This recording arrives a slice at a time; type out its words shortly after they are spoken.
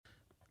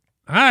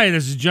Hi,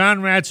 this is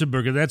John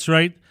Ratzenberger. That's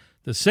right,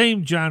 the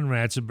same John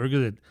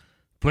Ratzenberger that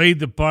played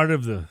the part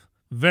of the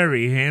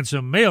very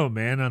handsome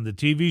mailman on the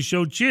TV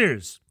show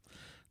Cheers.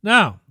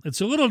 Now, it's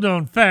a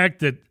little-known fact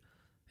that,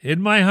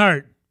 in my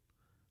heart,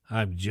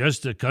 I'm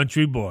just a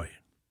country boy.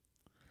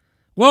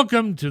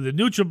 Welcome to the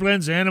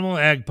NutriBlends Animal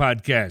Ag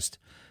Podcast,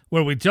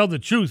 where we tell the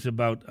truth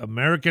about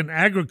American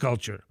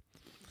agriculture.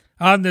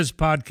 On this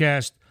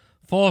podcast,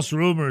 false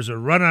rumors are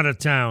run out of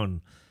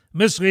town,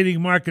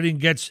 misleading marketing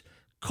gets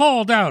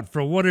called out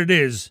for what it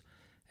is,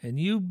 and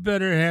you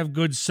better have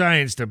good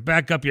science to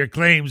back up your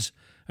claims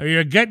or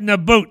you're getting a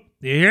boot.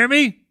 You hear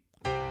me?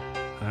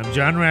 I'm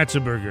John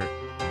Ratzenberger,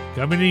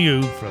 coming to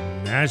you from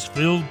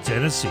Nashville,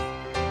 Tennessee.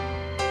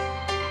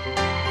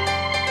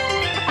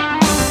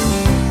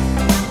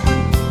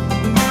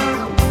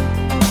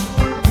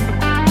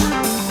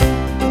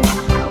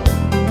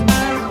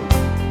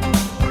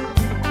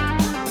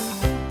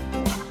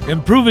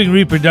 Improving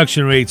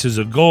reproduction rates is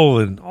a goal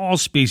in all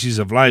species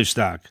of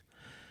livestock.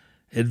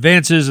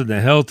 Advances in the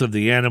health of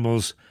the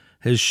animals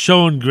has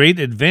shown great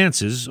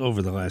advances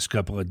over the last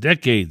couple of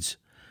decades.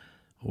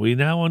 We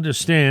now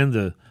understand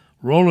the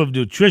role of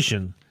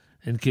nutrition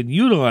and can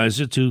utilize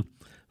it to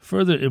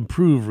further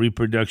improve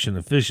reproduction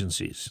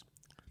efficiencies.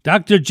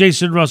 Dr.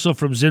 Jason Russell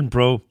from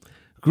Zinpro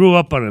grew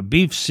up on a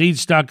beef seed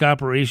stock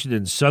operation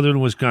in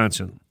southern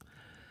Wisconsin.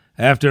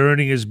 After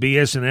earning his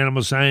BS in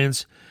animal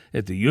science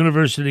at the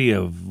University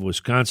of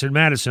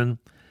Wisconsin-Madison,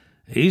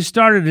 he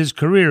started his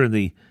career in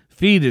the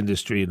feed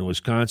industry in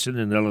Wisconsin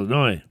and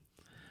Illinois.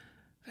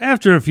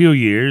 After a few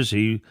years,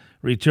 he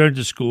returned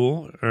to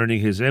school, earning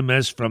his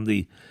MS from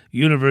the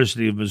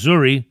University of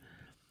Missouri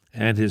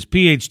and his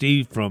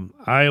PhD from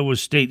Iowa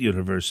State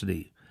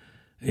University.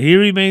 He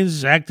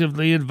remains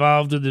actively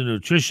involved in the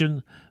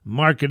nutrition,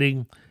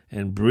 marketing,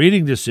 and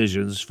breeding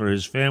decisions for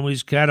his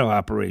family's cattle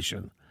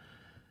operation.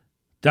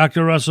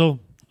 Dr.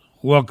 Russell,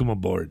 welcome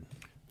aboard.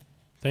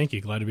 Thank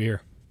you. Glad to be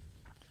here.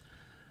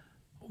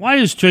 Why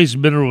is trace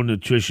mineral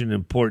nutrition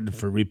important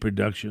for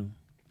reproduction?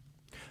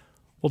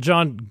 Well,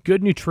 John,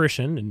 good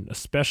nutrition, and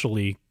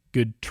especially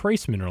good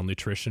trace mineral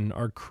nutrition,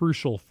 are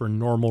crucial for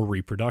normal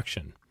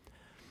reproduction.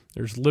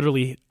 There's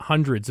literally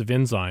hundreds of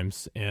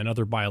enzymes and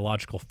other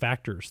biological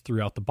factors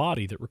throughout the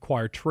body that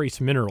require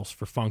trace minerals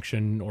for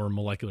function or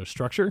molecular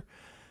structure,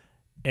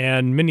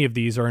 and many of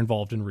these are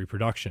involved in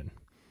reproduction.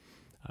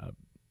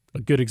 A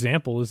good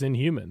example is in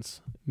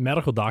humans.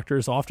 Medical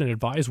doctors often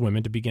advise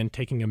women to begin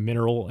taking a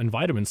mineral and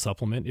vitamin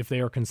supplement if they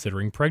are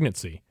considering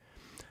pregnancy.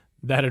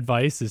 That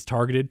advice is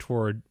targeted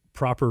toward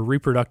proper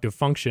reproductive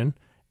function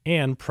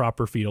and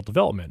proper fetal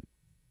development.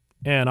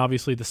 And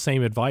obviously the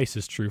same advice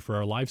is true for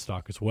our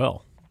livestock as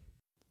well.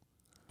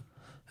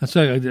 That's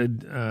like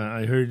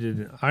I heard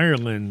in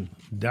Ireland,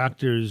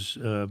 doctors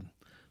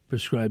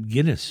prescribe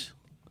Guinness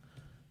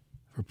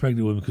for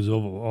pregnant women because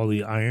of all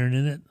the iron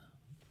in it.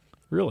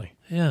 Really?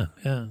 Yeah.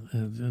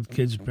 And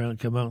kids apparently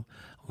come out,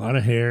 a lot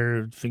of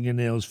hair,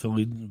 fingernails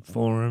fully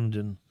formed.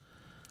 And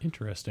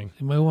interesting.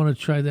 You might want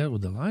to try that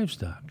with the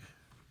livestock.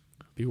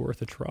 Be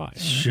worth a try.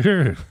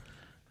 Sure.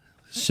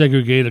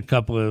 Segregate a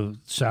couple of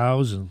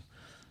sows and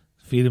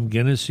feed them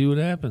Guinness, see what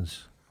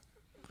happens.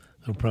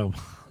 They'll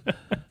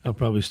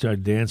probably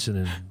start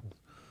dancing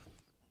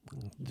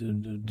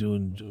and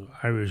doing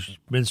Irish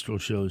minstrel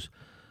shows.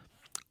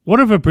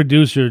 What if a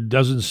producer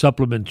doesn't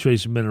supplement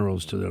trace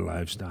minerals to their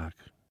livestock?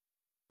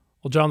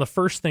 Well, John, the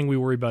first thing we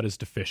worry about is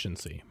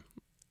deficiency.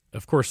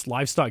 Of course,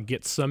 livestock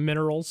get some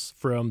minerals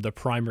from the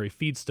primary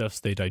feedstuffs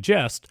they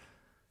digest,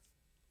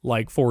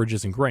 like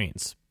forages and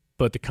grains,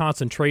 but the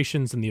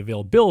concentrations and the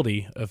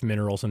availability of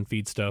minerals and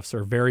feedstuffs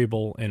are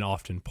variable and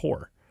often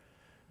poor.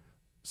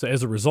 So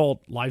as a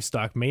result,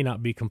 livestock may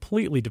not be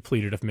completely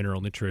depleted of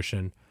mineral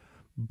nutrition,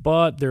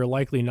 but they're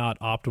likely not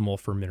optimal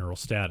for mineral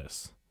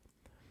status.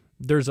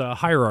 There's a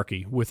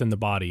hierarchy within the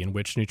body in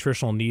which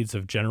nutritional needs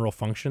of general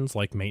functions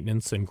like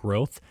maintenance and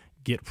growth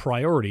get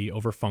priority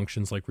over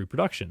functions like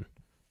reproduction.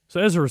 So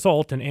as a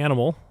result, an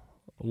animal,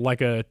 like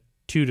a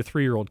 2 to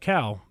 3 year old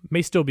cow,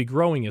 may still be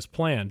growing as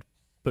planned,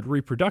 but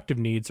reproductive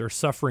needs are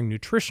suffering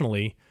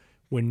nutritionally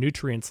when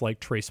nutrients like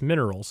trace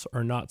minerals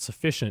are not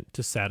sufficient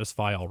to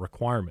satisfy all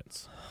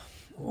requirements.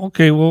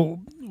 Okay,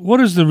 well,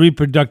 what is the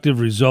reproductive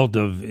result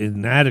of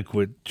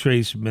inadequate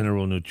trace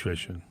mineral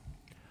nutrition?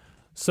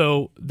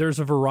 So there's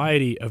a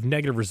variety of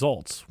negative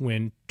results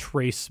when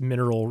trace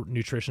mineral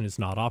nutrition is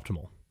not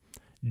optimal.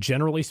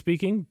 Generally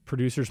speaking,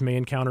 producers may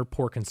encounter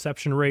poor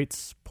conception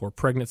rates, poor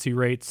pregnancy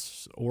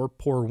rates, or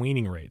poor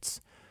weaning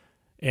rates.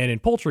 And in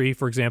poultry,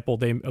 for example,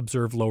 they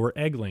observe lower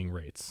egg-laying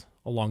rates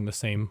along the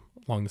same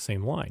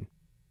line.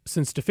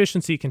 Since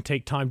deficiency can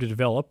take time to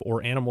develop,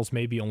 or animals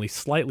may be only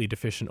slightly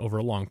deficient over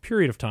a long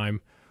period of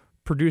time,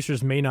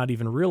 producers may not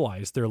even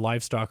realize their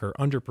livestock are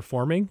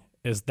underperforming,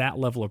 as that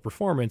level of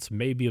performance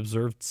may be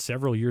observed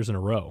several years in a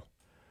row.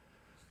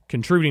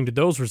 Contributing to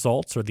those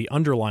results are the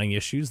underlying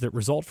issues that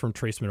result from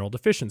trace mineral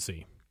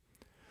deficiency.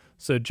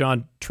 So,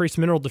 John, trace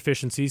mineral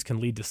deficiencies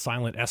can lead to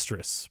silent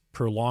estrus,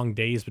 prolonged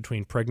days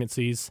between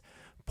pregnancies,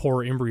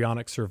 poor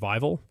embryonic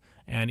survival,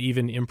 and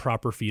even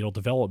improper fetal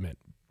development.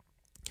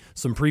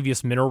 Some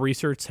previous mineral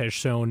research has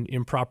shown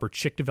improper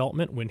chick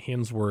development when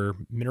hens were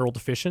mineral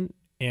deficient,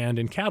 and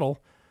in cattle,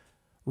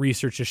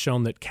 research has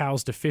shown that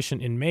cows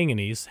deficient in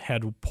manganese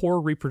had poor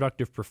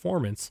reproductive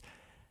performance,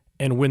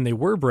 and when they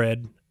were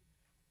bred,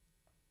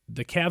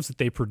 the calves that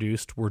they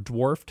produced were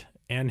dwarfed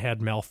and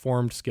had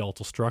malformed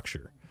skeletal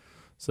structure.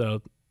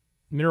 So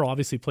mineral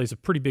obviously plays a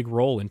pretty big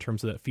role in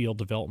terms of that field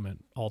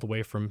development, all the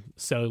way from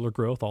cellular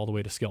growth all the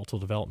way to skeletal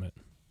development.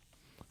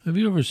 Have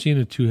you ever seen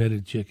a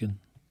two-headed chicken?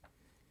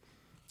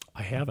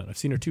 I haven't. I've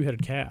seen a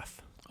two-headed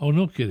calf. Oh,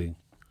 no kidding.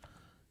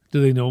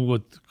 Do they know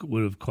what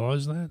would have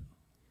caused that?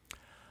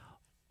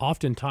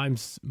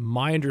 Oftentimes,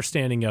 my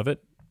understanding of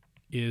it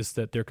is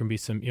that there can be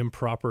some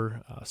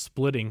improper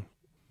splitting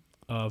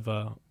of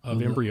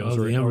embryos.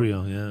 Or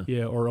embryo,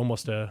 yeah. Or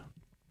almost a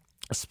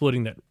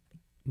splitting that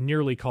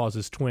nearly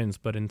causes twins,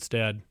 but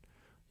instead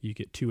you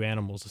get two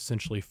animals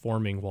essentially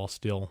forming while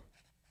still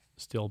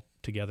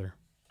together.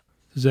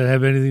 Does that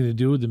have anything to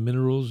do with the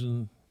minerals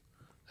and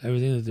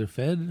everything that they're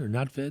fed or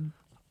not fed?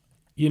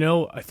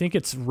 I think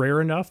it's rare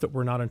enough that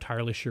we're not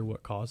entirely sure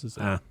what causes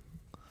it.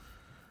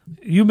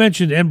 You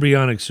mentioned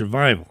embryonic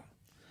survival.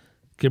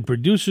 Can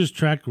producers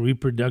track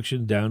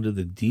reproduction down to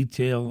the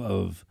detail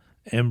of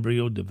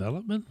embryo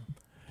development?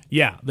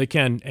 Yeah, they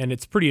can, and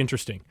it's pretty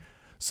interesting.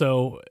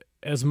 So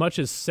as much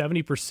as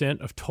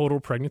 70% of total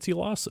pregnancy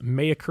loss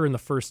may occur in the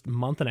first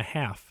month and a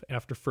half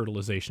after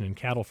fertilization in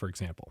cattle, for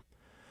example.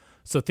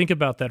 So think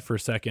about that for a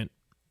second.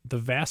 The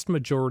vast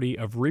majority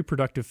of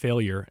reproductive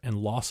failure and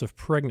loss of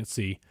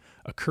pregnancy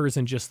occurs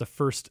in just the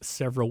first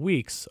several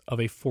weeks of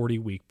a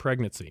 40-week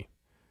pregnancy.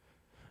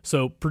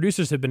 So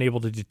producers have been able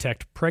to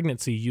detect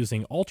pregnancy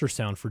using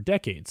ultrasound for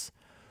decades,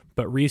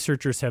 but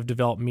researchers have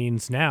developed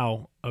means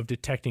now of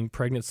detecting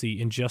pregnancy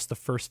in just the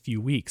first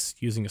few weeks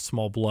using a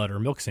small blood or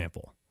milk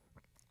sample.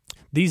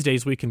 These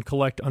days, we can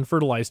collect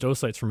unfertilized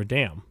oocytes from a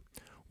dam.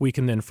 We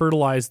can then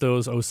fertilize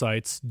those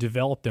oocytes,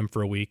 develop them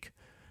for a week,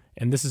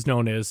 and this is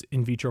known as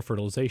in vitro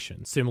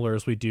fertilization, similar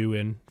as we do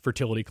in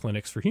fertility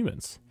clinics for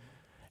humans.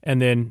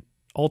 And then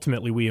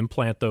ultimately, we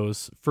implant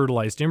those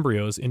fertilized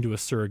embryos into a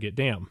surrogate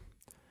dam.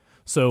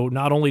 So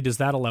not only does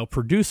that allow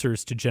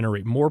producers to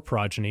generate more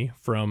progeny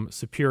from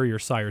superior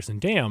sires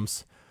and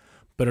dams,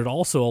 but it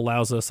also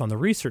allows us on the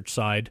research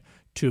side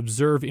to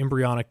observe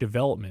embryonic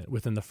development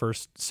within the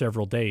first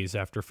several days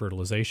after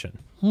fertilization.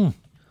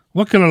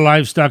 What can a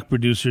livestock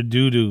producer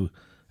do to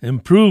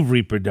improve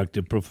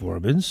reproductive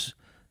performance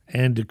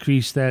and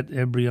decrease that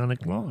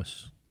embryonic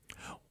loss?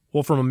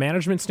 Well, from a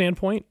management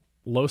standpoint,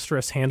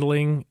 low-stress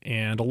handling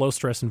and a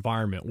low-stress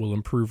environment will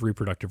improve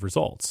reproductive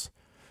results.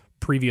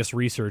 Previous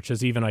research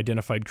has even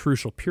identified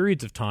crucial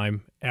periods of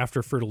time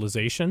after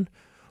fertilization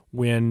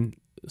when,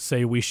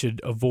 say, we should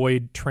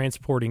avoid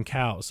transporting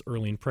cows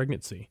early in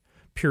pregnancy,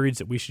 periods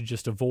that we should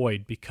just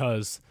avoid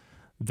because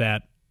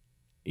that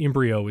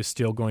embryo is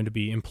still going to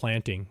be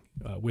implanting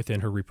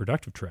within her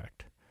reproductive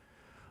tract.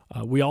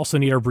 We also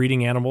need our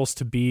breeding animals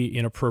to be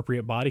in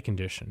appropriate body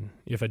condition.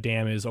 If a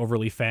dam is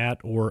overly fat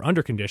or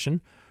under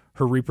condition,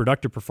 her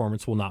reproductive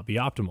performance will not be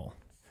optimal.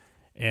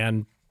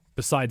 And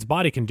besides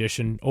body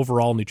condition,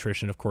 overall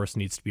nutrition, of course,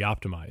 needs to be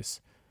optimized.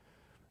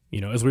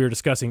 As we were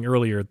discussing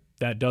earlier,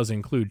 that does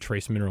include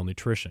trace mineral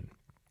nutrition.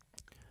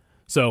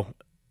 So,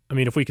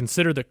 if we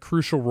consider the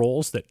crucial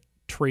roles that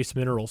trace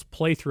minerals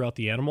play throughout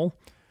the animal,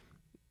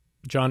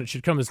 John, it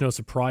should come as no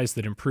surprise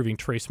that improving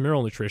trace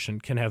mineral nutrition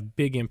can have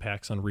big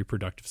impacts on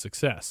reproductive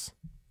success.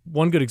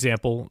 One good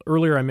example,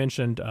 earlier I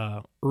mentioned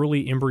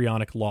early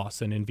embryonic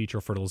loss and in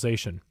vitro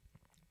fertilization.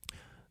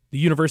 The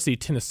University of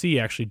Tennessee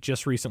actually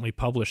just recently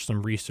published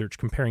some research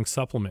comparing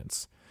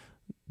supplements.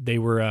 They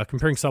were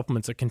comparing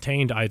supplements that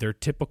contained either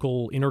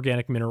typical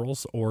inorganic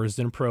minerals or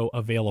Zinpro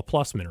Avela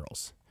Plus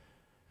minerals.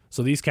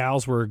 So these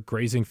cows were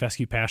grazing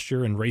fescue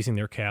pasture and raising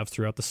their calves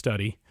throughout the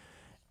study.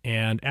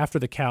 And after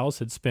the cows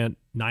had spent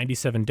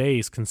 97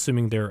 days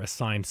consuming their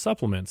assigned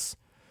supplements,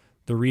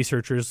 the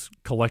researchers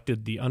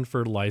collected the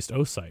unfertilized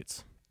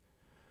oocytes.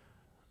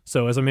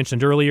 So as I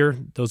mentioned earlier,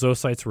 those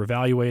oocytes were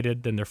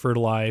evaluated, then they're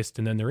fertilized,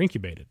 and then they're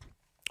incubated.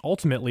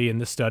 Ultimately, in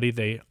this study,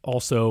 they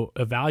also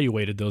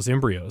evaluated those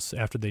embryos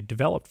after they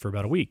developed for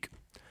about a week.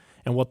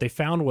 And what they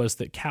found was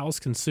that cows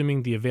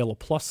consuming the Avela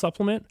Plus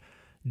supplement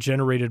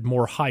generated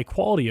more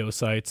high-quality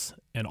oocytes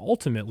and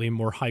ultimately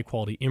more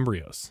high-quality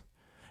embryos.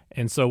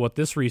 And so what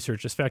this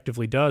research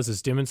effectively does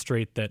is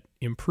demonstrate that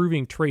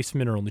improving trace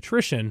mineral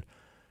nutrition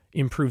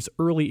improves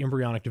early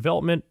embryonic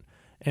development,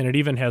 and it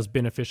even has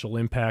beneficial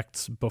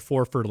impacts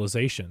before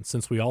fertilization,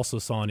 since we also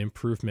saw an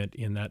improvement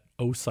in that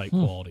oocyte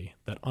quality,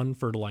 that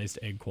unfertilized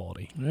egg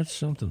quality. That's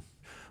something.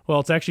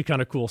 Well, it's actually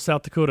kind of cool.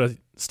 South Dakota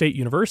State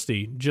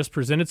University just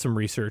presented some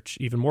research,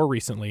 even more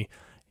recently,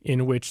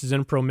 in which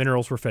Zinpro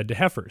minerals were fed to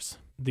heifers.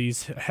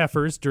 These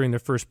heifers, during their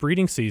first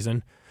breeding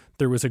season,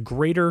 there was a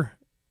greater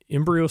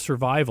embryo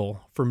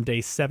survival from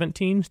day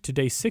 17 to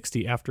day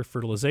 60 after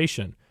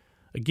fertilization,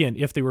 again,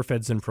 if they were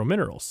fed Zinpro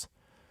minerals.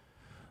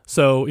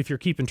 So if you're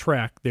keeping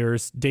track,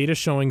 there's data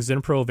showing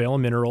Zinpro Avela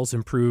minerals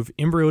improve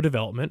embryo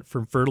development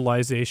from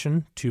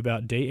fertilization to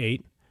about day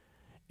 8,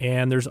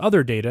 And there's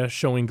other data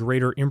showing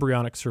greater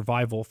embryonic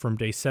survival from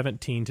day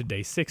 17 to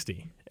day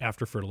 60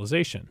 after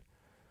fertilization.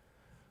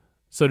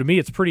 So to me,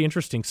 it's pretty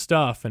interesting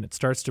stuff, and it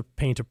starts to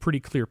paint a pretty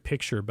clear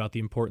picture about the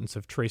importance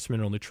of trace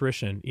mineral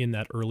nutrition in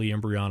that early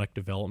embryonic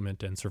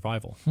development and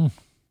survival.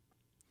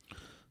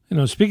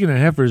 Speaking of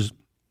heifers,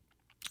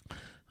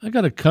 I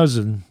got a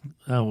cousin.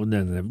 Oh,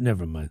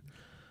 never mind.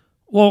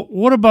 Well,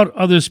 what about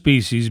other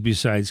species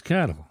besides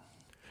cattle?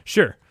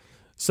 Sure.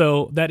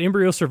 So that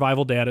embryo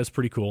survival data is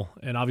pretty cool,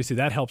 and obviously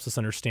that helps us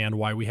understand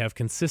why we have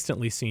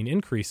consistently seen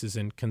increases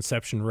in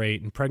conception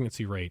rate and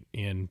pregnancy rate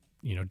in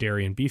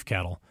dairy and beef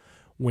cattle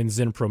when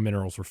Zinpro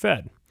minerals were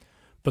fed.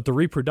 But the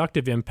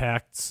reproductive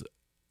impacts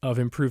of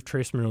improved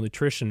trace mineral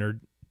nutrition are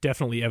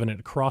definitely evident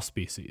across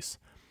species.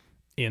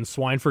 In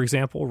swine, for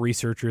example,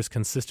 researchers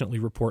consistently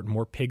report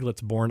more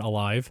piglets born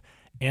alive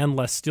and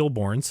less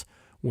stillborns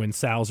when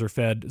sows are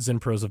fed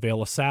Zinpro's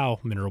Avela Sow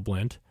mineral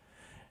blend.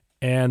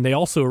 And they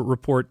also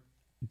report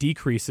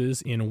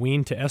decreases in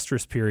wean to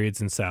estrus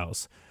periods in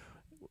sows.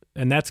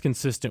 And that's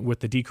consistent with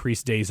the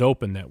decreased days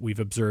open that we've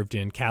observed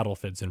in cattle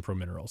fed Zinpro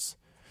minerals.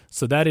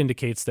 So that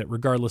indicates that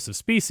regardless of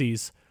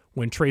species,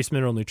 when trace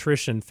mineral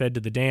nutrition fed to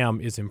the dam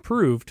is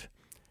improved,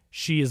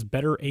 she is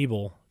better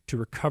able to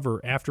recover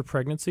after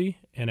pregnancy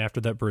and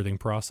after that birthing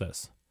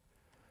process.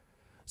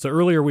 So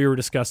earlier we were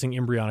discussing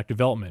embryonic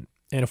development.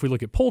 And if we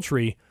look at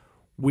poultry,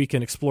 we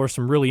can explore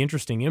some really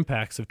interesting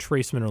impacts of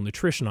trace mineral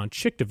nutrition on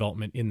chick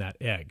development in that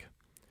egg.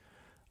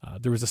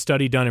 There was a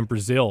study done in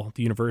Brazil at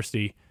the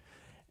university,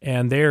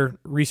 and there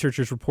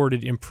researchers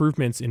reported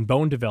improvements in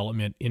bone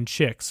development in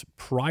chicks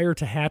prior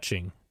to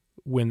hatching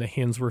when the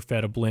hens were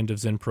fed a blend of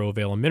Zinpro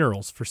Avela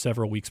minerals for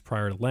several weeks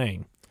prior to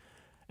laying.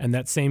 And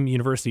that same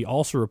university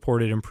also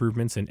reported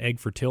improvements in egg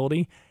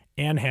fertility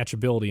and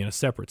hatchability in a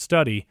separate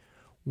study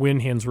when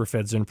hens were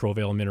fed Zinpro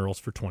Avela minerals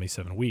for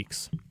 27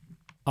 weeks.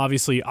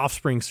 Obviously,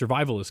 offspring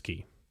survival is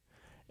key.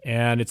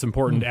 And it's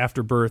important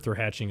after birth or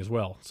hatching as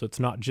well. So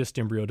it's not just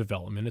embryo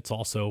development, it's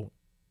also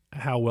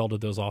how well did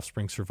those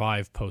offspring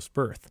survive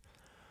post-birth.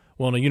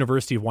 Well, in a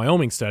University of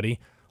Wyoming study,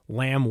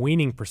 lamb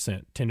weaning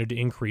percent tended to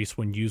increase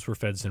when ewes were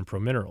fed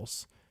Zinpro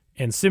minerals.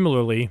 And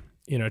similarly,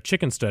 in a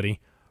chicken study,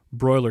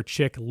 broiler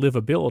chick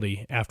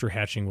livability after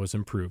hatching was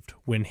improved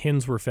when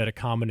hens were fed a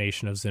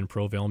combination of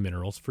Zinpro Avela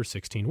minerals for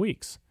 16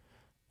 weeks.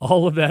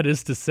 All of that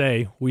is to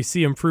say, we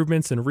see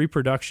improvements in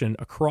reproduction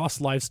across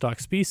livestock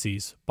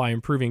species by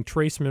improving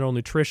trace mineral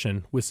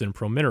nutrition with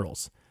Zinpro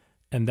minerals.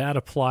 And that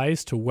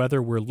applies to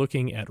whether we're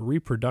looking at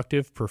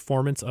reproductive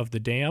performance of the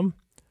dam,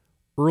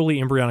 early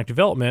embryonic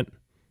development,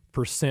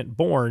 percent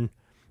born,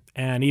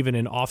 and even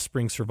in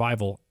offspring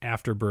survival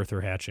after birth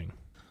or hatching.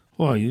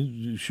 Well,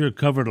 you sure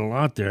covered a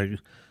lot there.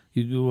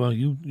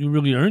 You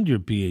really earned your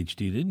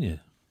PhD, didn't you?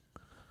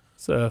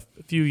 It's a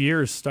few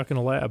years stuck in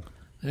a lab.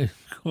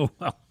 Well,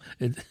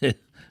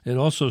 it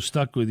also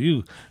stuck with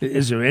you.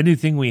 Is there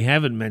anything we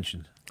haven't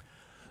mentioned?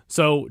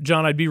 So,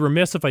 John, I'd be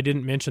remiss if I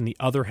didn't mention the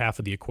other half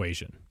of the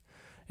equation,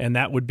 and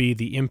that would be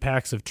the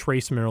impacts of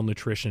trace mineral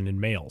nutrition in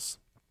males.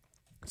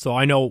 So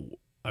I know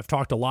I've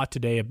talked a lot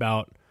today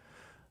about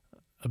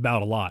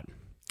a lot,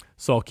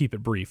 so I'll keep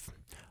it brief.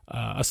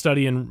 A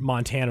study in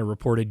Montana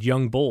reported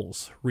young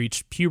bulls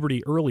reached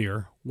puberty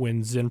earlier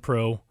when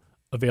Zinpro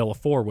Avela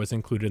 4 was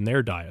included in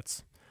their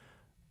diets.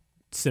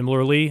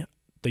 Similarly,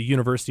 the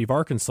University of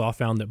Arkansas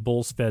found that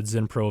bulls fed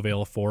Zinpro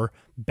Avela 4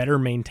 better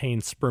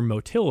maintained sperm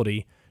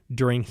motility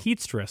during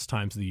heat stress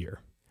times of the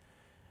year.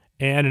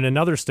 And in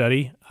another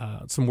study,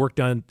 some work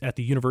done at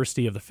the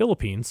University of the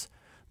Philippines,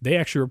 they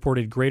actually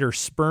reported greater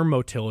sperm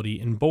motility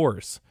in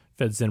boars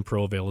fed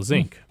Zinpro Avela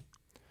zinc.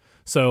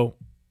 So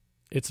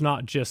it's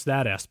not just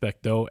that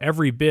aspect, though.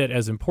 Every bit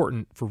as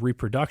important for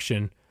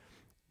reproduction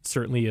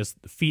certainly is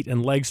the feet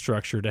and leg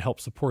structure to help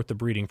support the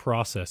breeding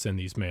process in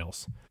these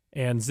males.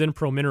 And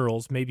Zinpro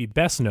minerals may be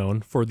best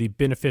known for the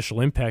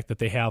beneficial impact that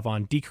they have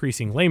on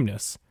decreasing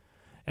lameness,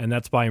 and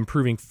that's by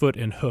improving foot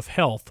and hoof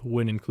health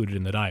when included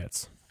in the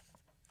diets.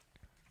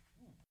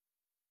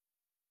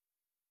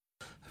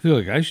 I feel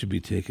like I should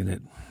be taking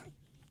it.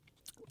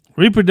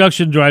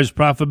 Reproduction drives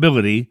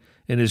profitability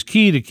and is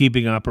key to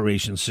keeping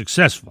operations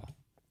successful.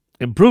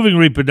 Improving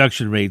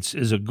reproduction rates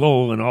is a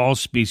goal in all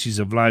species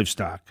of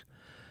livestock.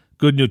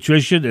 Good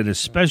nutrition, and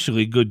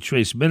especially good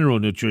trace mineral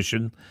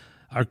nutrition,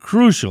 are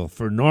crucial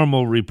for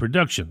normal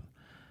reproduction.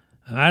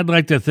 I'd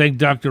like to thank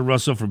Dr.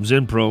 Russell from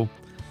Zinpro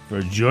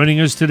for joining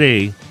us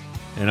today,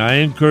 and I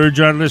encourage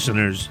our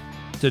listeners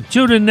to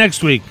tune in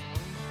next week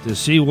to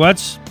see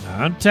what's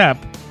on tap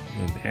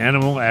in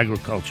animal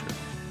agriculture.